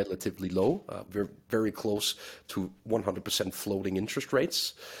is relatively low. We're very close to 100% floating interest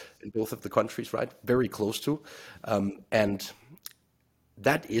rates in both of the countries, right? Very close to. And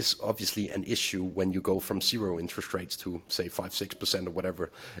that is obviously an issue when you go from zero interest rates to, say, 5-6% or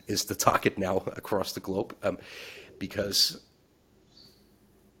whatever is the target now across the globe, because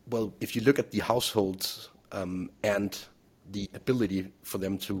well, if you look at the households and the ability for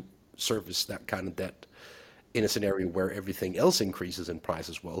them to service that kind of debt in a scenario where everything else increases in price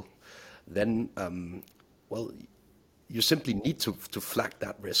as well, then, well, you simply need to flag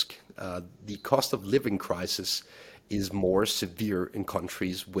that risk. The cost of living crisis is more severe in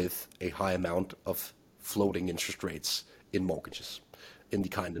countries with a high amount of floating interest rates in mortgages, in the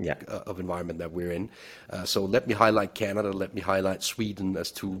kind of environment that we're in. So let me highlight Canada, let me highlight Sweden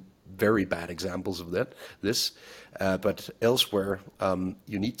as two very bad examples of this. But elsewhere,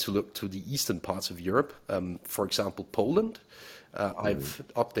 you need to look to the eastern parts of Europe. For example, Poland. I've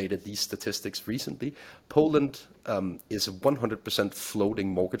updated these statistics recently. Poland is a 100% floating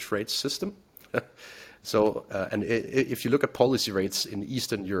mortgage rate system. So, and if you look at policy rates in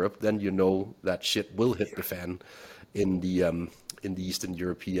Eastern Europe, then you know that shit will hit the fan in the Eastern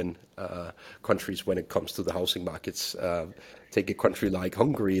European countries when it comes to the housing markets. Take a country like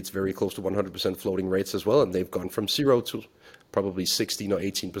Hungary; it's very close to 100% floating rates as well, and they've gone from 0 to probably 16 or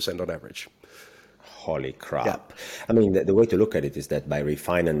 18% on average. Holy crap. Yeah. I mean, the way to look at it is that by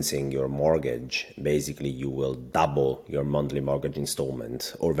refinancing your mortgage, basically you will double your monthly mortgage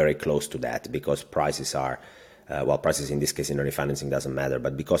installment or very close to that, because prices are, well, prices in this case in refinancing doesn't matter,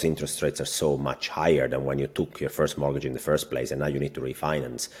 but because interest rates are so much higher than when you took your first mortgage in the first place and now you need to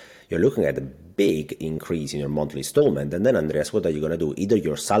refinance, you're looking at a big increase in your monthly installment. And then, Andreas, what are you going to do? Either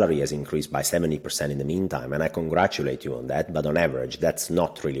your salary has increased by 70% in the meantime, and I congratulate you on that, but on average, that's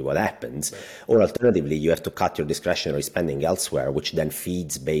not really what happens. Right. Or alternatively, you have to cut your discretionary spending elsewhere, which then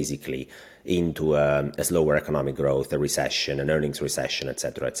feeds basically into a slower economic growth, a recession, an earnings recession,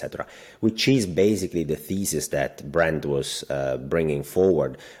 etc., which is basically the thesis that Brent was bringing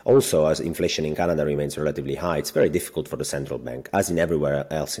forward. Also, as inflation in Canada remains relatively high, it's very difficult for the central bank, as in everywhere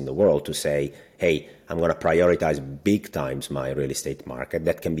else in the world, to say, hey, I'm going to prioritize big times my real estate market.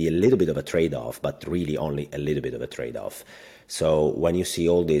 That can be a little bit of a trade-off, but really only a little bit of a trade-off. So when you see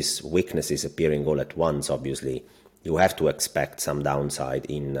all these weaknesses appearing all at once, obviously, you have to expect some downside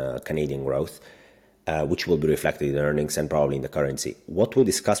in Canadian growth, which will be reflected in earnings and probably in the currency. What we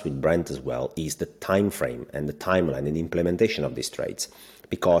discussed with Brent as well is the time frame and the timeline and the implementation of these trades,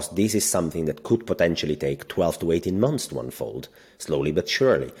 because this is something that could potentially take 12 to 18 months to unfold, slowly but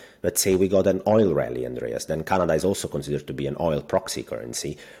surely. Let's say we got an oil rally, Andreas, then Canada is also considered to be an oil proxy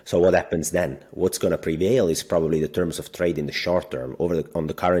currency. So what happens then? What's going to prevail is probably the terms of trade in the short term on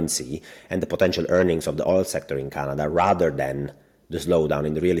the currency and the potential earnings of the oil sector in Canada, rather than the slowdown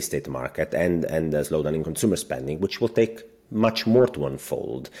in the real estate market and the slowdown in consumer spending, which will take much more to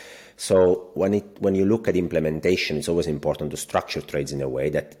unfold. So when you look at implementation, it's always important to structure trades in a way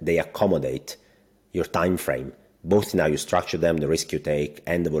that they accommodate your time frame, both in how you structure them, the risk you take,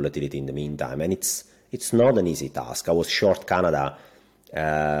 and the volatility in the meantime. And it's not an easy task. I was short Canada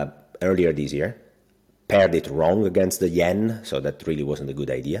earlier this year, paired it wrong against the yen, so that really wasn't a good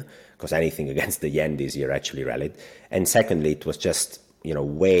idea, because anything against the yen this year actually rallied. And secondly, it was just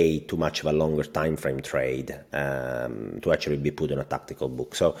way too much of a longer time frame trade to actually be put in a tactical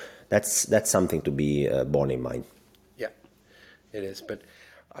book. So that's something to be borne in mind. Yeah, it is. But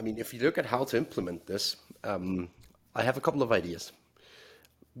I mean, if you look at how to implement this, I have a couple of ideas.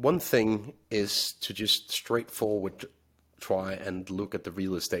 One thing is to just straightforward try and look at the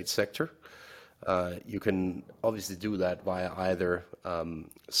real estate sector. You can obviously do that via either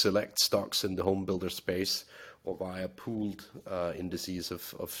select stocks in the home builder space or via pooled indices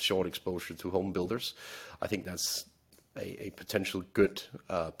of short exposure to home builders. I think that's a potential good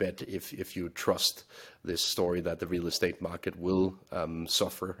bet if you trust this story that the real estate market will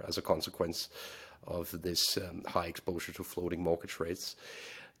suffer as a consequence of this high exposure to floating mortgage rates.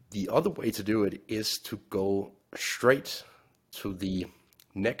 The other way to do it is to go straight to the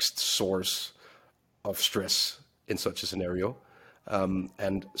next source of stress in such a scenario.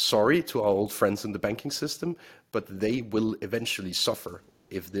 And sorry to our old friends in the banking system, but they will eventually suffer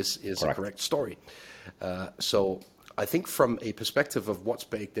if this is a correct story. So I think from a perspective of what's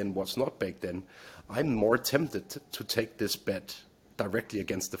baked in, what's not baked in, I'm more tempted to take this bet directly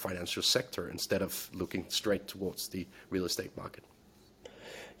against the financial sector instead of looking straight towards the real estate market.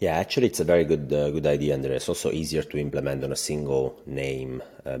 Yeah, actually, it's a very good idea, and it's also easier to implement on a single name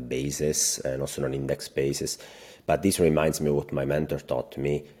basis and also on an index basis. But this reminds me of what my mentor taught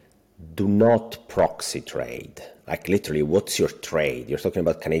me. Do not proxy trade. Like literally, what's your trade? You're talking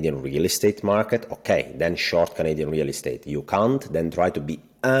about Canadian real estate market? Okay, then short Canadian real estate. You can't, then try to be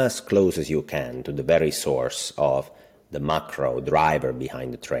as close as you can to the very source of the macro driver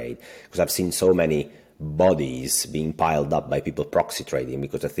behind the trade. Because I've seen so many bodies being piled up by people proxy trading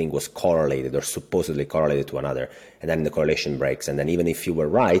because the thing was correlated or supposedly correlated to another, and then the correlation breaks, and then even if you were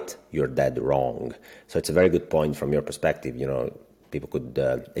right, you're dead wrong. So it's a very good point from your perspective. People could,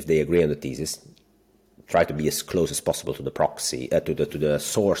 if they agree on the thesis, try to be as close as possible to the proxy, to the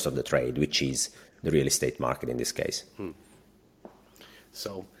source of the trade, which is the real estate market in this case.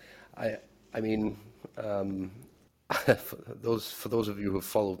 So, I mean, for those of you who have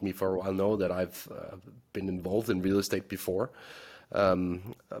followed me for a while know that I've been involved in real estate before,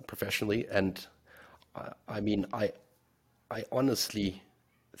 professionally, and I mean, I honestly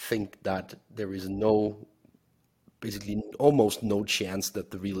think that there is basically almost no chance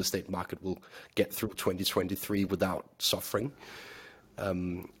that the real estate market will get through 2023 without suffering.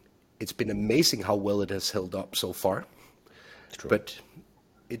 It's been amazing how well it has held up so far. True. But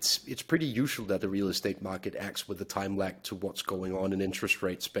it's pretty usual that the real estate market acts with a time lag to what's going on in interest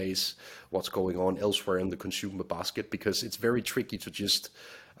rate space, what's going on elsewhere in the consumer basket, because it's very tricky to just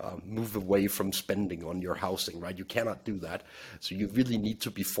move away from spending on your housing, right? You cannot do that. So you really need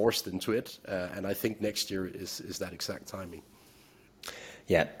to be forced into it. And I think next year is that exact timing.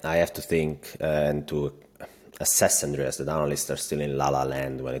 Yeah, I have to think and to assess, Andreas, that analysts are still in la-la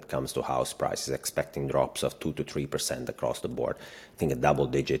land when it comes to house prices, expecting drops of 2 to 3% across the board. I think a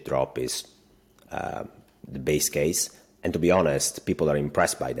double-digit drop is the base case. And to be honest, people are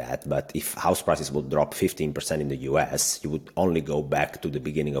impressed by that. But if house prices would drop 15% in the US, you would only go back to the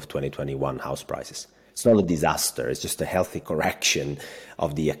beginning of 2021 house prices. It's not a disaster. It's just a healthy correction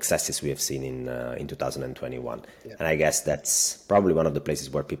of the excesses we have seen in 2021. Yeah. And I guess that's probably one of the places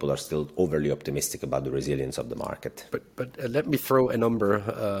where people are still overly optimistic about the resilience of the market. But let me throw a number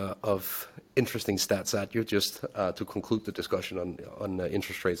of interesting stats at you just to conclude the discussion on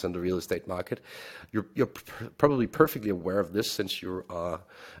interest rates and the real estate market. You're probably perfectly aware of this since you're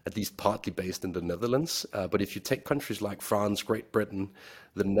at least partly based in the Netherlands. But if you take countries like France, Great Britain,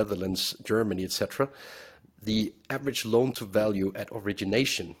 the Netherlands, Germany, etc., the average loan to value at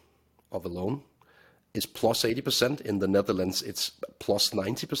origination of a loan is plus 80%. In the Netherlands, it's plus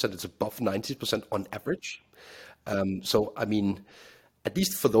 90%. It's above 90% on average. So, I mean, at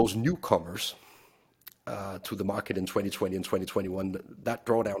least for those newcomers to the market in 2020 and 2021, that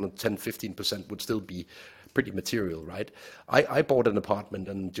drawdown of 10-15% would still be pretty material, right? I bought an apartment,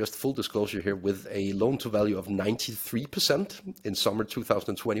 and just full disclosure here, with a loan to value of 93% in summer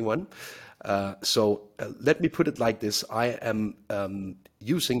 2021. So let me put it like this. I am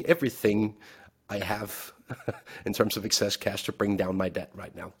using everything I have in terms of excess cash to bring down my debt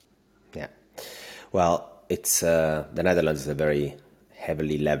right now. Yeah. Well, it's the Netherlands is a very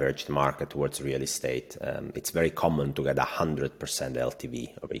heavily leveraged market towards real estate. It's very common to get 100%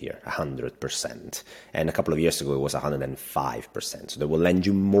 LTV over here, 100%. And a couple of years ago, it was 105%. So they will lend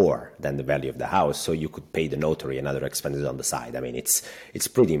you more than the value of the house, so you could pay the notary and other expenses on the side. I mean, it's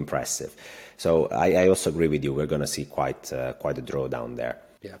pretty impressive. So I also agree with you. We're going to see quite a drawdown there.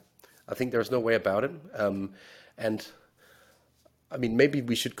 Yeah, I think there's no way about it. And I mean, maybe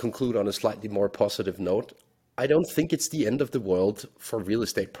we should conclude on a slightly more positive note. I don't think it's the end of the world for real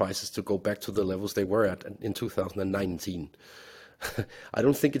estate prices to go back to the levels they were at in 2019. I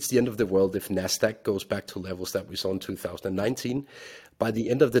don't think it's the end of the world if NASDAQ goes back to levels that we saw in 2019. By the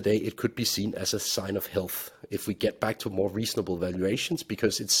end of the day, it could be seen as a sign of health if we get back to more reasonable valuations,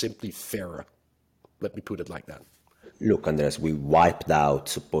 because it's simply fairer. Let me put it like that. Look, Andreas, we wiped out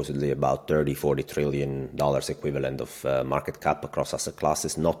supposedly about $30-40 trillion equivalent of market cap across asset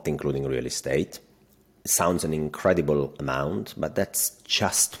classes, not including real estate. Sounds an incredible amount, but that's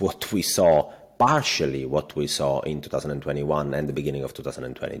just what we saw, partially what we saw in 2021 and the beginning of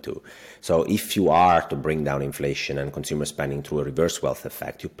 2022. So if you are to bring down inflation and consumer spending through a reverse wealth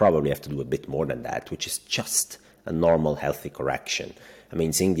effect, you probably have to do a bit more than that, which is just a normal, healthy correction. I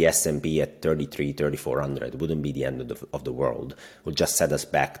mean, seeing the S&P at 3,400 wouldn't be the end of the world. It would just set us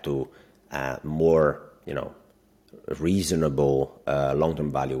back to more, reasonable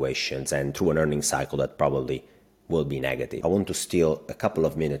long-term valuations, and through an earnings cycle that probably will be negative. I want to steal a couple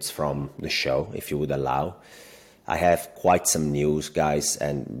of minutes from the show, if you would allow. I have quite some news, guys,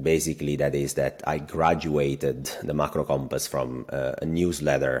 and basically that is that I graduated the Macro Compass from a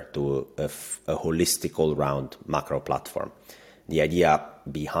newsletter to a holistic all-round macro platform. The idea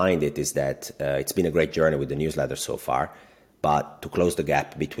behind it is that it's been a great journey with the newsletter so far, but to close the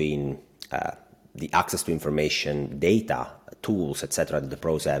gap between the access to information, data, tools, etc. that the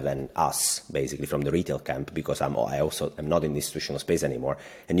pros have and us, basically from the retail camp, because I also am not in the institutional space anymore.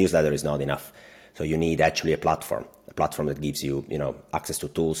 A newsletter is not enough. So you need actually a platform that gives you, access to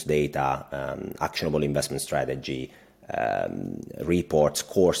tools, data, actionable investment strategy, reports,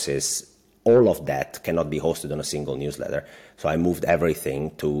 courses, all of that cannot be hosted on a single newsletter. So I moved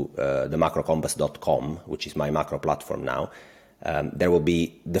everything to themacrocompass.com, which is my macro platform now. There will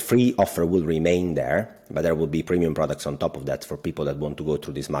be, the free offer will remain there, but there will be premium products on top of that for people that want to go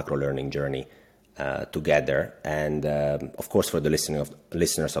through this macro learning journey together. And of course, for the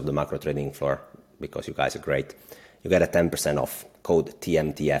listeners of the Macro Trading Floor, because you guys are great, you get a 10% off code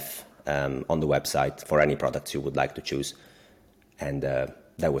TMTF on the website for any products you would like to choose. And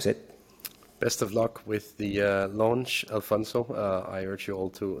that was it. Best of luck with the launch, Alfonso. I urge you all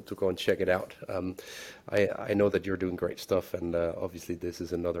to go and check it out. I know that you're doing great stuff, and obviously this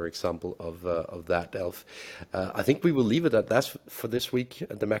is another example of that, Elf. I think we will leave it at that for this week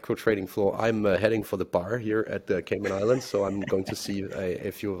at the Macro Trading Floor. I'm heading for the bar here at the Cayman Islands, so I'm going to see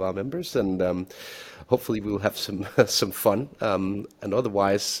a few of our members, and hopefully we'll have some some fun. And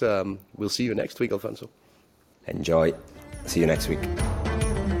otherwise, we'll see you next week, Alfonso. Enjoy. See you next week.